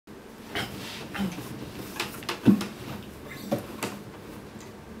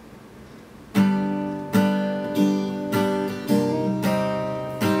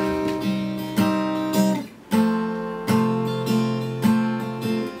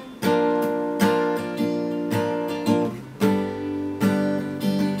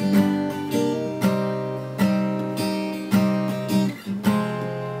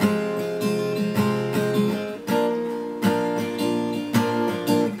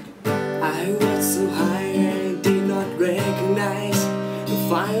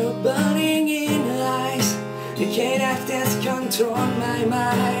Fire burning in her eyes, the chaos that's control my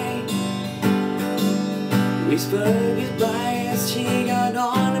mind. Whisper goodbye as she got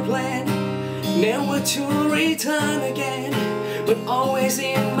on a plane, never to return again, but always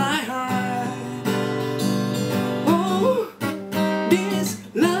in my heart. Oh, this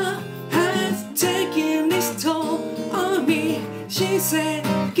love has taken its toll on me. She said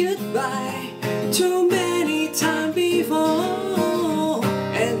goodbye too many times before.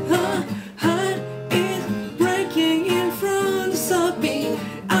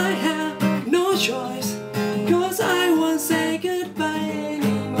 Choice, 'cause I won't say goodbye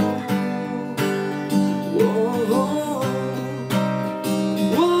anymore. Whoa, whoa,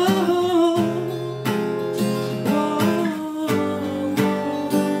 whoa, whoa.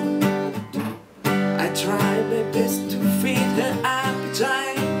 I tried my best to feed her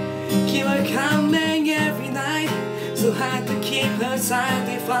appetite, keep her coming every night, so hard to keep her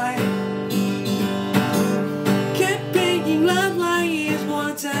satisfied. Kept playing love like it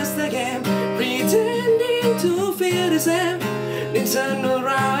was just a game, pretending to feel the same, then turn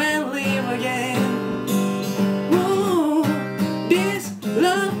around and leave again. Whoa, this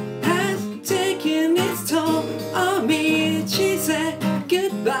love has taken its toll on me. She said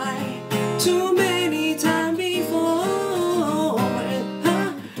goodbye too many times before, and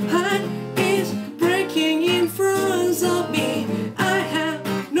her heart is breaking in front of me. I have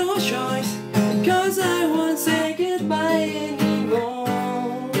no choice, 'cause I won't say goodbye anymore.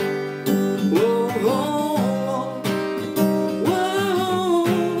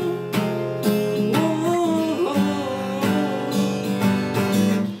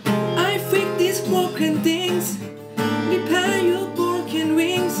 Broken things, repair your broken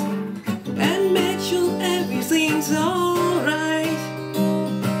wings, and make sure everything's alright.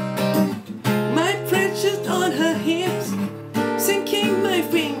 My precious on her hips, sinking my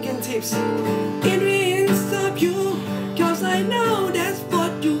fingertips. It won't stop you, 'cause I know that's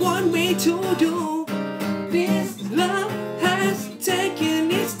what you want me to do. This love has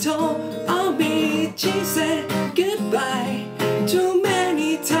taken its toll on me. She said